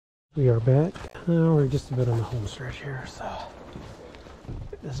We are back. We're just about on the home stretch here, so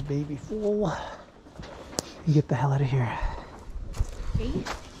get this baby full and get the hell out of here. Okay.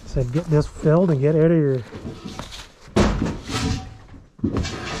 Said get this filled and get out of here.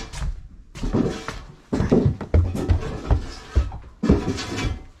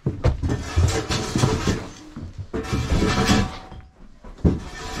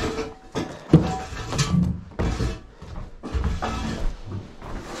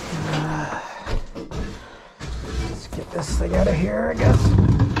 This thing out of here, I guess.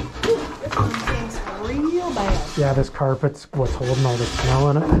 This one stinks real bad. Yeah, this carpet's what's holding all the smell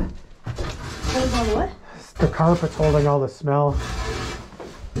in it. Holding all the what? The carpet's holding all the smell.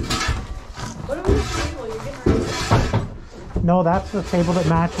 What about this table you're getting ready? No, that's the table that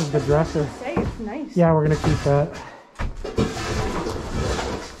matches the dresser. Say, it's nice. Yeah, we're gonna keep that.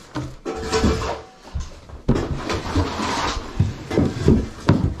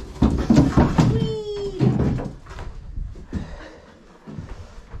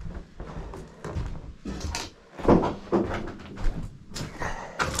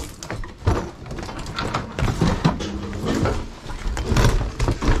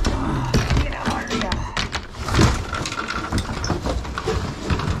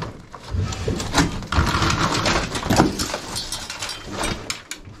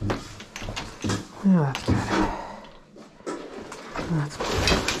 Yeah, that's good. That's good.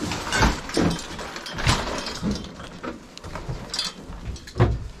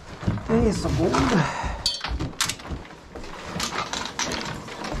 Hey, some wood.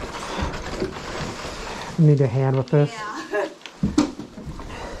 Need a hand with this. Yeah.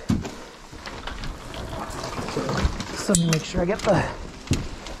 So make sure I get the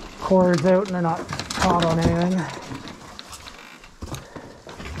cords out and they're not caught on anything.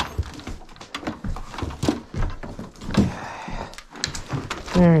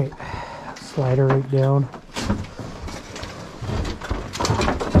 All right, slide her right down.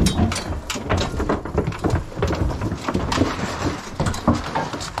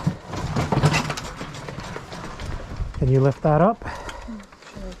 Can you lift that up? Sure,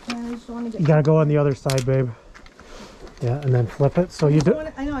 I can. I just want to get. You gotta go on the other side, babe. Yeah, and then flip it. So you do.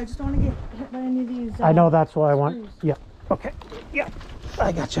 I know. I just don't want to get hit by any of these. I know, that's what I want. screws. Yeah. Okay. Yeah.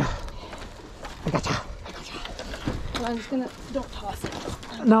 I gotcha. I gotcha. So I'm just gonna. Don't toss it.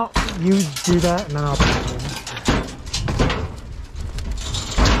 No, you do that, and then I'll put it in.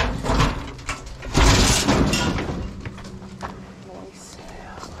 Nice.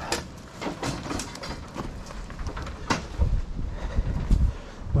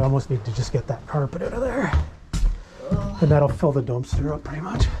 We almost need to just get that carpet out of there. Ugh. And that'll fill the dumpster up pretty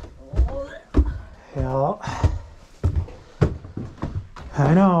much. Yeah.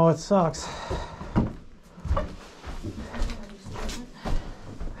 I know, it sucks.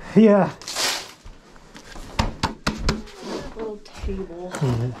 Yeah. Little table.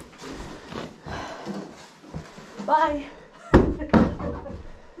 Mhm. Bye.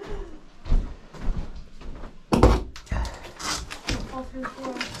 All through the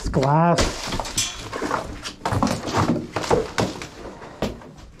floor. It's glass.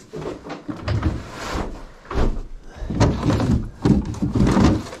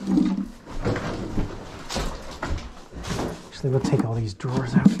 Actually, we'll take all these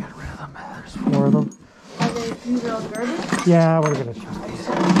drawers out and get rid of them. There's 4 of them. These are all garbage? Yeah, we're gonna chuck these.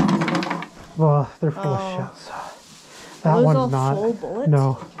 Well, they're full of shit, so. That those one's all not. full bullets?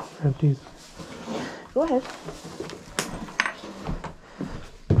 No, empties. Go ahead.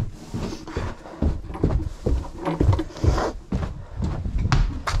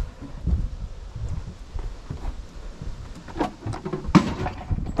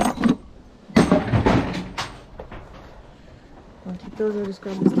 Want to take those or just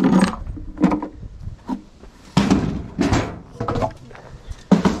grab this?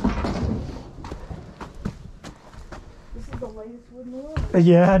 This is the lightest wood in the world.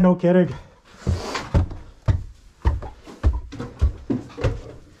 Yeah, no kidding.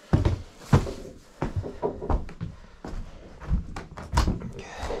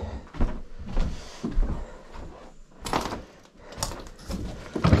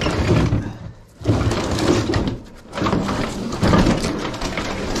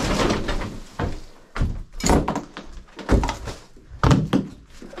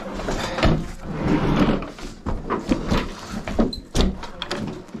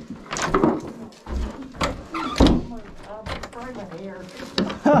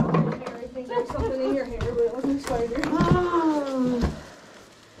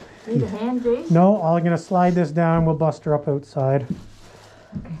 Need a hand, Jace? No, I'm gonna slide this down and we'll bust her up outside.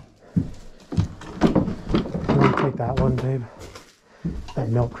 Okay. I'm gonna take that one, babe. that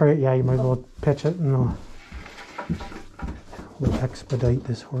milk crate. Yeah, you might as well pitch it and we'll expedite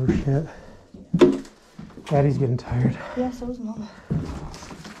this horse shit. Daddy's getting tired. Yeah, so is Mama.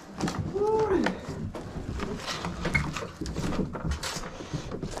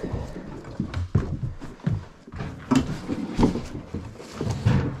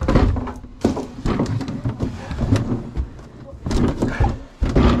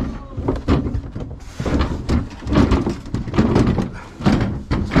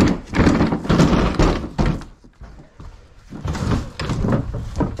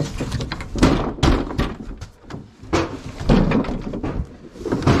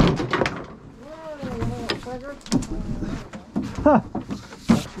 Watch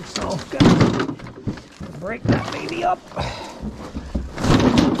yourself, guys. Break that baby up.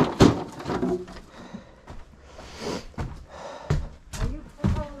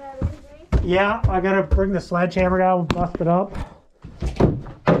 Yeah, I gotta bring the sledgehammer down and bust it up.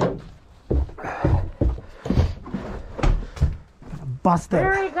 Bust it.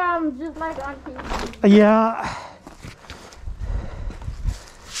 Here he comes, just like on TV. Yeah.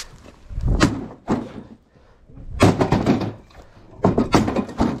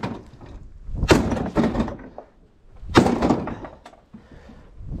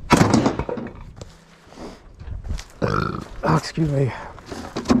 Oh, excuse me.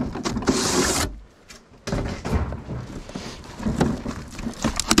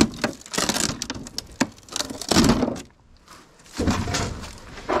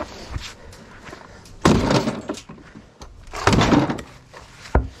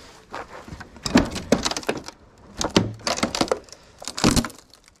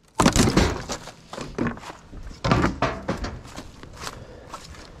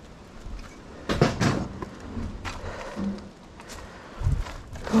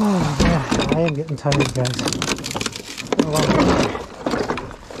 Oh man, I am getting tired, guys. It's been a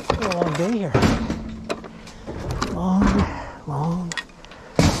long day here. Long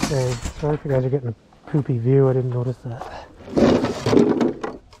day. Sorry if you guys are getting a poopy view. I didn't notice that.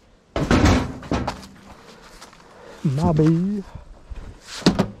 Mobby.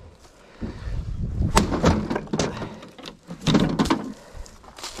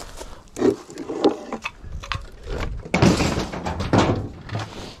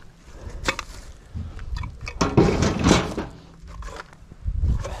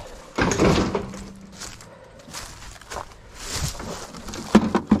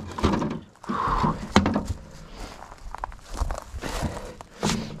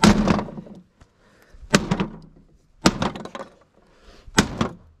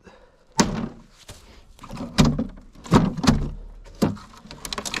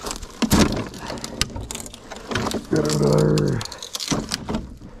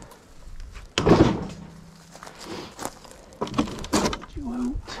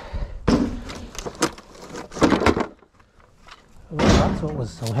 Oh, that's what was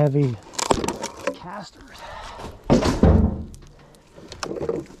so heavy. Casters.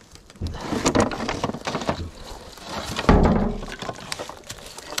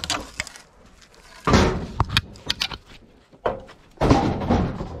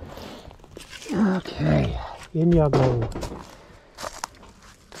 Okay, in you go.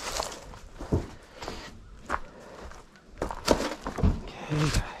 Okay,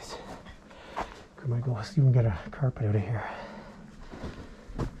 guys. Come on, go. Let's even get a carpet out of here.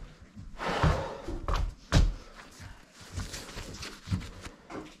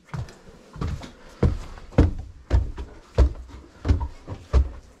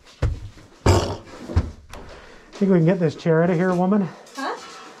 Think we can get this chair out of here, woman? Huh?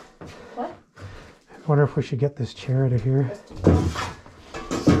 What? I wonder if we should get this chair out of here.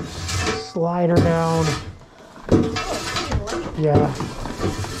 Slide her down. Yeah.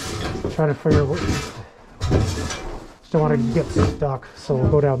 Trying to figure what. Just don't want to get stuck, so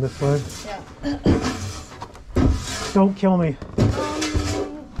we'll go down this way. Yeah. Don't kill me.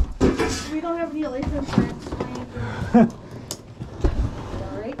 We don't have any life insurance.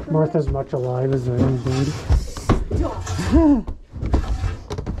 Right, Martha's much alive as I am, dude.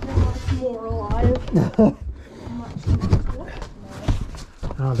 More alive.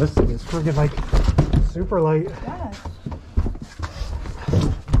 Oh, this thing is friggin' like super light. Yes.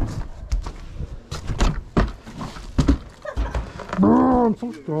 Oh, I'm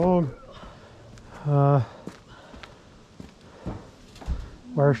so strong.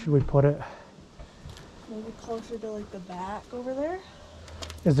 Where should we put it? Maybe closer to like the back over there.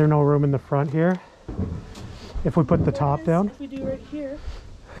 Is there no room in the front here? If we put the top down? If we do right here.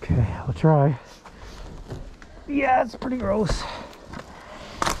 Okay, I'll try. Yeah, it's pretty gross.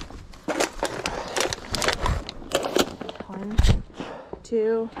 1,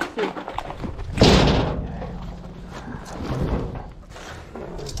 2, 3.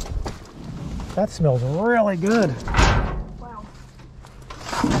 That smells really good. Wow.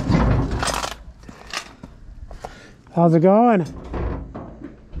 How's it going?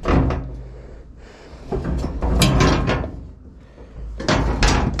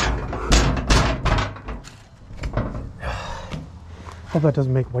 Hope that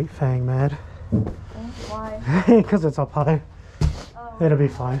doesn't make White Fang mad. Why? Because it's up high. Oh. It'll be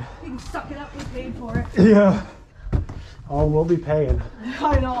fine. You can suck it up. We paid for it. Yeah. Oh, we'll be paying.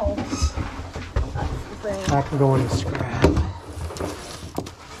 I know. That's the thing. Back to going to scrap.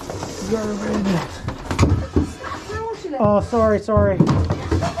 Garbage. Oh, sorry.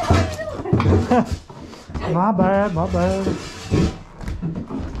 My bad.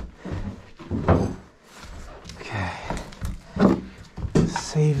 Okay.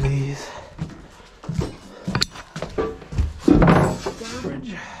 Save these.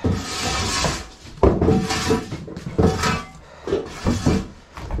 Garbage.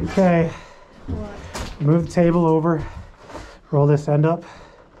 Okay. What? Move the table over. Roll this end up.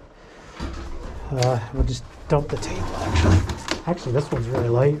 We'll just dump the table, actually. This one's really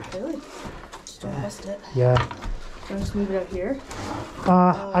light. Really? Just don't bust it. Yeah. So just move it up here.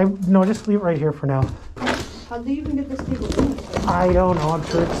 No, just leave it right here for now. How do you even get this table in? I don't know. I'm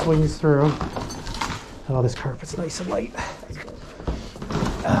sure it swings through. Oh, this carpet's nice and light. That's good.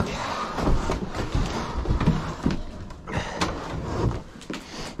 Okay.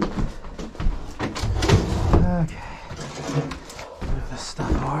 Move this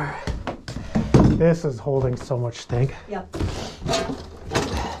stuff over. This is holding so much stink. Yep.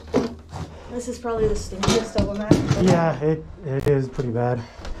 This is probably the stinkiest of them, actually. Yeah, it is pretty bad.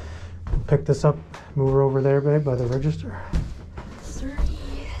 Pick this up, move her over there, babe, by the register. 30.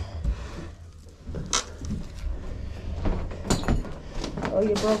 Oh,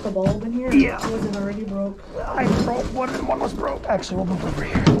 you broke a bulb in here? Yeah. Was it already broke? I broke one and one was broke. Actually, we'll move over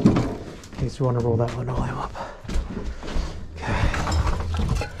here. In case you want to roll that one all up. Okay.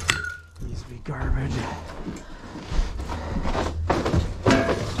 Needs to be garbage.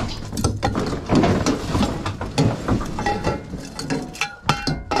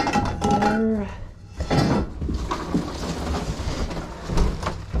 There.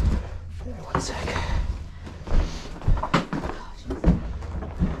 Okay, 1 sec.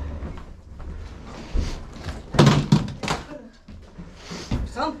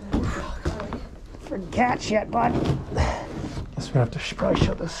 Something. Couldn't catch yet, bud. Guess we have to probably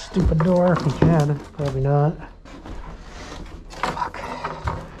shut this stupid door if we can. Probably not. Fuck.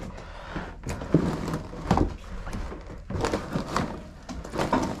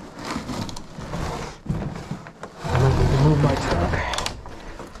 I might need to move my truck.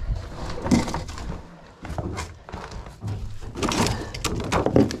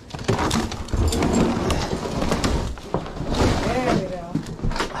 There we go.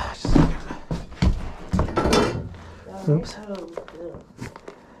 Just a second. Oops. Oh, good.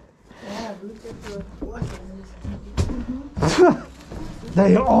 Yeah, boots are for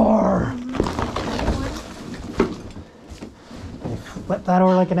They are. Flip that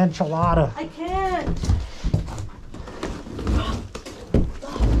over like an enchilada. I can't.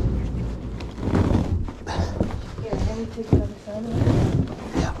 Here, let me take the other side of it.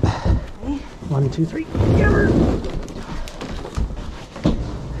 Yep. Okay. 1, 2, 3. Give her.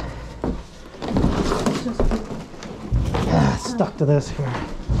 It's just Yeah, it's stuck to this here.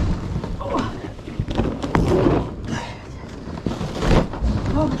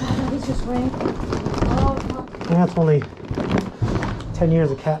 oh god, that was just rain. Oh fuck. Yeah, it's only 10 years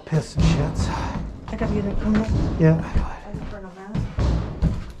of cat piss and shit. So. I gotta get a comb. Yeah. I can burn a mask.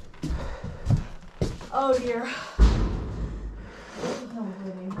 Oh dear.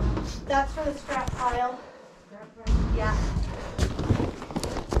 That's for the scrap pile. Yeah.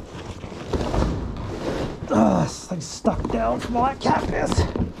 Ugh, this thing's stuck down from all that cat piss.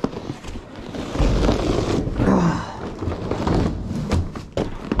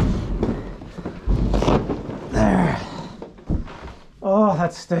 There. Oh,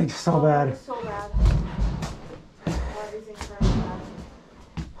 that stinks so bad. It's so bad. Everything's very bad.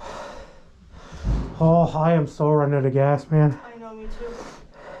 Oh, I am so running out of gas, man. I know, me too.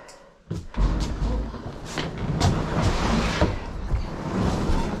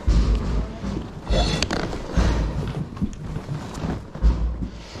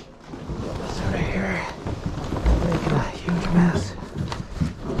 This right here. Making a huge mess.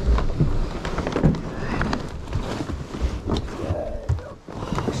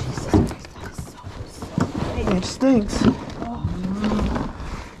 Jesus Christ, that is so It stinks. Oh.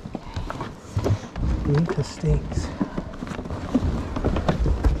 It stinks.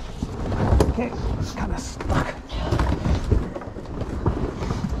 Okay, it's kind of stuck.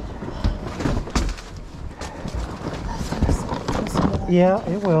 Yeah,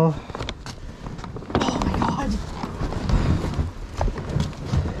 it will. Oh my god.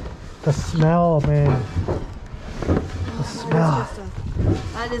 The smell, man. The smell.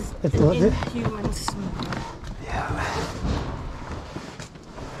 That is It's an legit. inhuman smell. Yeah.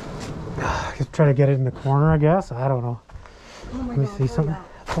 Just try to get it in the corner, I guess. I don't know. Oh my Let me god, see hurry something.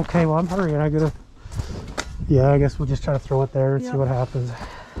 up. Okay, well, I'm hurrying. I gotta. Yeah, I guess we'll just try to throw it there and see Yep. what happens.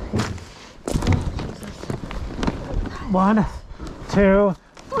 Oh, 1, 2,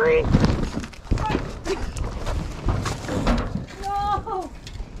 3. no!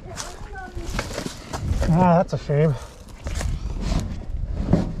 Ah, that's a shame.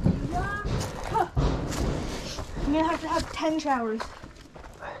 I'm gonna have to have 10 showers.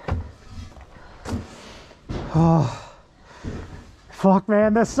 Oh, fuck,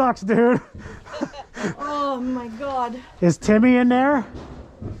 man, this sucks, dude. Oh my god. Is Timmy in there?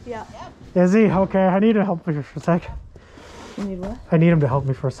 Yeah. Is he? Okay, I need to help me for a sec. You need what? I need him to help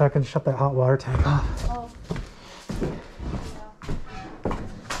me for a second. Shut that hot water tank off. Oh.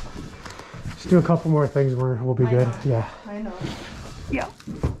 Just do a couple more things where we'll be good. know. Yeah. I know. Yeah.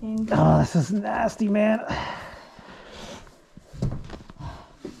 And Oh, this is nasty, man.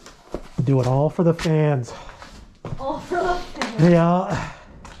 Do it all for the fans. all for the fans. Yeah.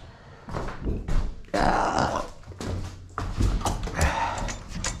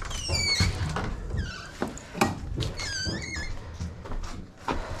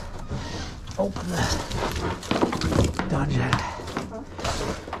 Open the dungeon.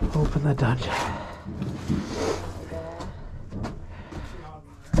 Open the dungeon.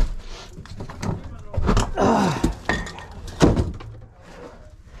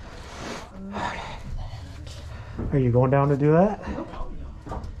 Are you going down to do that?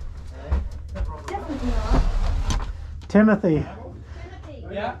 Definitely not. Timothy,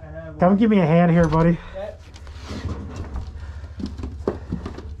 Yeah. come give me a hand here, buddy.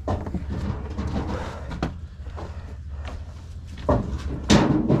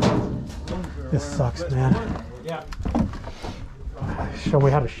 This sucks, man. Yeah. Show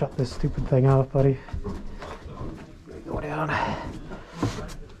me how to shut this stupid thing off, buddy. Go down.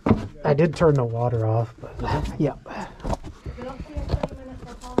 I did turn the water off, but yeah. Get up here 30 minutes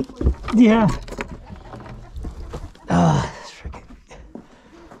or fall asleep. Yeah. It's freaking.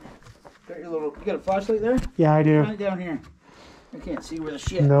 Got your little. You got a flashlight there? Yeah, I do. Shine it down here. I can't see where the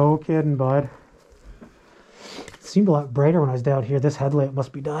shit. No kidding, bud. It seemed a lot brighter when I was down here. This headlight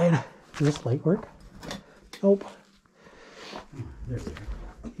must be dying. Does this light work? Nope. There's there.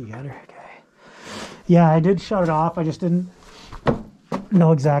 You got her? Okay. Yeah, I did shut it off. I just didn't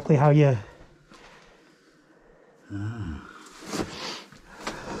know exactly how you...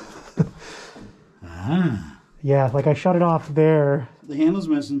 Yeah, like I shut it off there. The handle's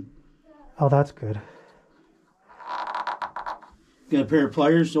missing. Oh, that's good. Got a pair of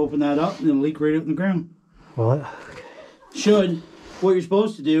pliers to open that up and it'll leak right out in the ground. Well, Should. What you're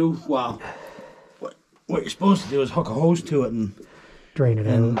supposed to do, well, what you're supposed to do is hook a hose to it and drain it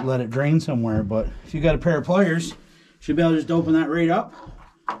out. let it drain somewhere. But if you got a pair of pliers, you should be able to just open that right up.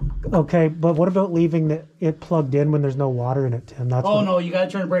 Okay, but what about leaving it plugged in when there's no water in it, Tim? That's Oh what- no, you got to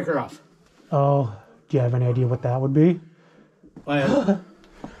turn the breaker off. Oh, do you have any idea what that would be?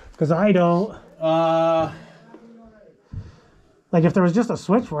 Because I don't. Like if there was just a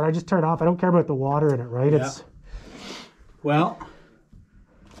switch for it, I just turn it off. I don't care about the water in it, right? Yeah. It's Well,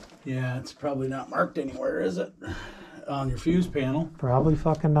 yeah, it's probably not marked anywhere, is it? On your fuse panel. probably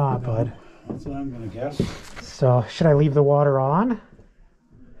fucking not, bud. That's what I'm gonna guess. So should I leave the water on?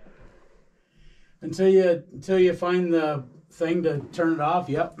 Until you find the thing to turn it off.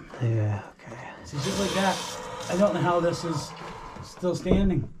 Yep. Yeah. Okay. See, just like that. I don't know how this is still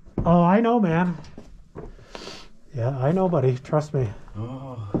standing. Oh, I know, man. Yeah, I know, buddy. Trust me.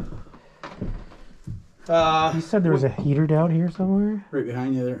 Oh. You said there was a heater down here somewhere. Right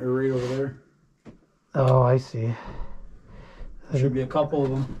behind you there, or right over there. Oh, I see. There should be a couple of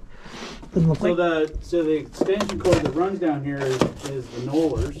them. Doesn't look So like. the extension cord that runs down here is the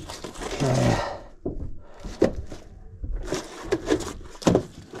Knollers.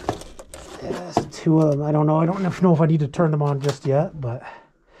 Yeah, there's two of them. I don't know. I don't know if I need to turn them on just yet, but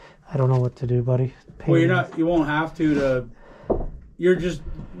I don't know what to do, buddy. Well, you won't have to. You're just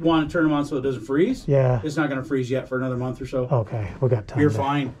want to turn them on so it doesn't freeze. Yeah. It's not going to freeze yet for another month or so. Okay, we got time. You're to-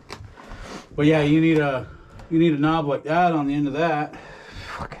 fine. But yeah, you need a knob like that on the end of that.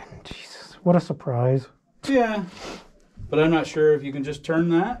 Fucking Jesus! What a surprise. Yeah. But I'm not sure if you can just turn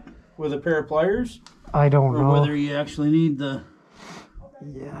that with a pair of pliers, I don't or know. whether you actually need the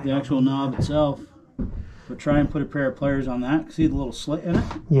Yeah. the actual knob itself. But try and put a pair of pliers on that. See the little slit in it?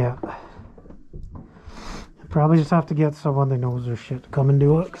 Yeah. Probably just have to get someone that knows their shit to come and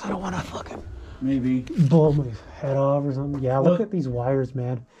do it, because I don't want to fucking Maybe. blow my head off or something. Yeah, look Well- at these wires,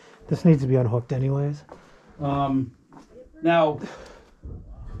 man. This needs to be unhooked anyways. Now,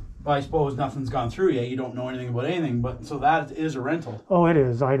 I suppose nothing's gone through yet. You don't know anything about anything, but so that is a rental. Oh, it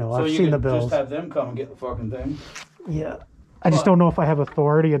is. I know. So I've you seen the could bills. just have them come and get the fucking thing. Yeah. I just don't know if I have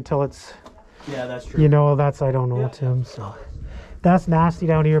authority until it's, Yeah, that's true. you know, that's, I don't know, Yeah. Tim. So that's nasty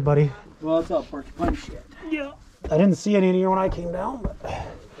down here, buddy. Well, it's all porcupine shit. Yeah. I didn't see any in here when I came down, but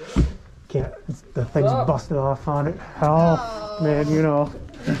can't. The thing's busted off on it. Oh, man, you know.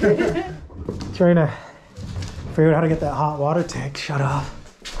 Trying to figure out how to get that hot water tank shut off.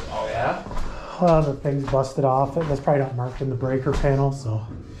 Oh, yeah? Well, the thing's busted off. That's probably not marked in the breaker panel, so.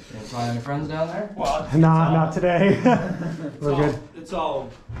 You find any friends down there? Well, Nah, not today. We're good. It's all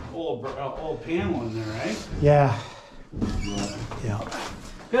old panel in there, right? Yeah. Yeah.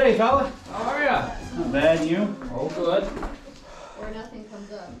 Good day, fella. How are ya? Not bad, you? Oh, good. Or nothing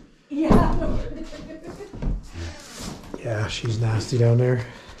comes up. Yeah, she's nasty down there.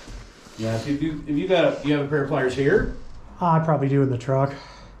 Yeah, if you have a pair of pliers here, I probably do in the truck.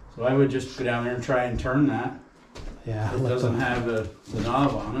 so I would just go down there and try and turn that. Yeah. It doesn't have the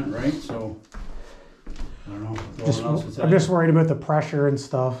knob on it, right? So I don't know. I'm just worried about the pressure and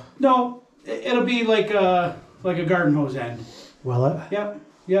stuff. No, it'll be like a garden hose end. Will it?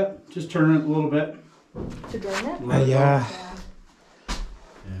 Yep. Just turn it a little bit. To drain it? Let it go. Yeah.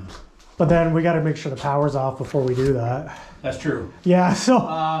 Yeah, But then we got to make sure the power's off before we do that. that's true. Yeah. So.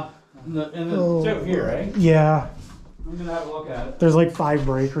 It's out here, right? Yeah. I'm gonna have a look at it. There's like 5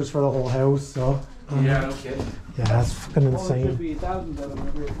 breakers for the whole house, so. Yeah, no kidding. Yeah, that's fucking Well, there should insane. be thousands of them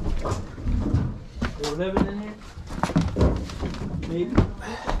over here. They're living in here? Maybe.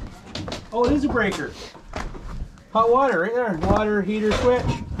 Oh, it is a breaker. Hot water right there. Water heater switch.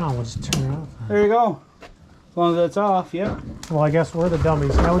 Oh, we'll just turn it off. There you go. As long as that's off, yep. Well, I guess we're the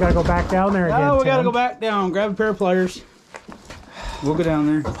dummies. Now we gotta go back down there again. Oh, we gotta Tim. go back down. Grab a pair of pliers. We'll go down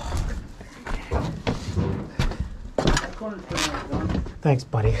there. Thanks,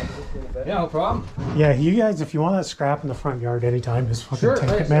 buddy. Yeah, no problem. Yeah, you guys, if you want that scrap in the front yard anytime, just fucking Sure, take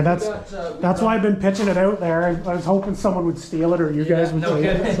thanks. it, man. We That's got, that's why I've been pitching it out there. I was hoping someone would steal it or you guys would no take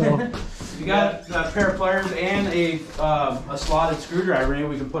it. kidding. So. You got a pair of pliers and a slotted screwdriver. Maybe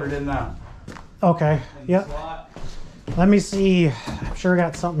we can put it in the Okay. Yep. slot. Let me see. I'm sure I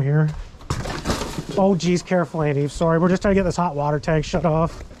got something here. Oh, geez, careful, Andy. Sorry, we're just trying to get this hot water tank shut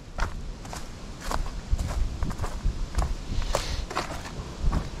off.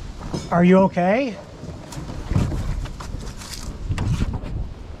 Are you okay?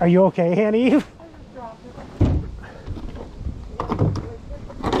 Are you okay, Annie?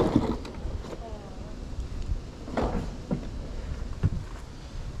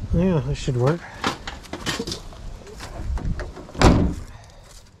 Yeah, this should work.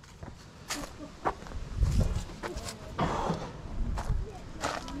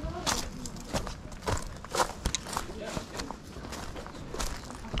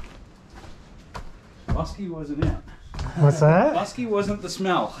 Musky wasn't it. What's that? Musky wasn't the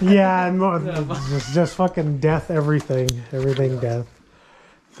smell. Yeah, no, just fucking death, everything death.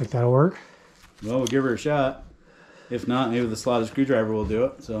 Think that'll work? Well, we'll give her a shot. If not, maybe the slotted screwdriver will do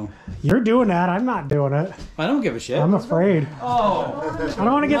it. So You're doing that. I'm not doing it. I don't give a shit. I'm afraid. Oh, I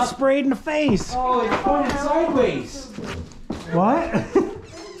don't want to get sprayed in the face. oh, it's pointed sideways. What?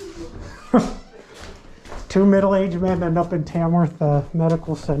 2 middle-aged men end up in Tamworth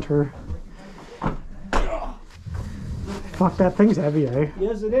Medical Center. Fuck, that thing's heavy, eh?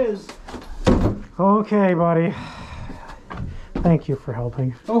 Yes, it is. Okay, buddy. Thank you for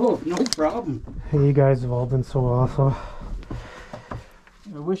helping. Oh, no problem. You guys have all been so awesome.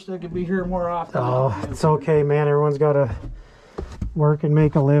 I wish I could be here more often. Oh, it's okay, man. Everyone's got to work and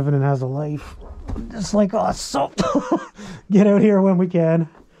make a living and has a life. Just like us. So get out here when we can.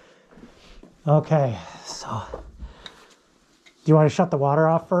 Okay, so do you want to shut the water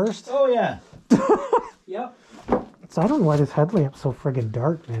off first? Oh, yeah. Yep. So I don't know why this headlamp's so friggin'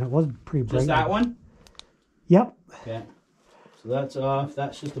 dark, man. It was pretty bright. Just that one? Yep. Okay. So that's off.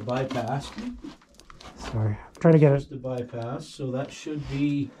 That's just a bypass. Sorry. I'm trying to get it. Just a bypass. So that should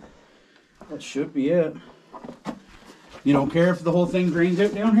be it. You don't care if the whole thing drains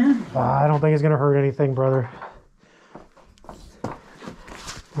out down here? I don't think it's going to hurt anything, brother.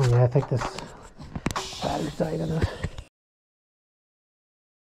 Oh, yeah, I think this battery's died in it.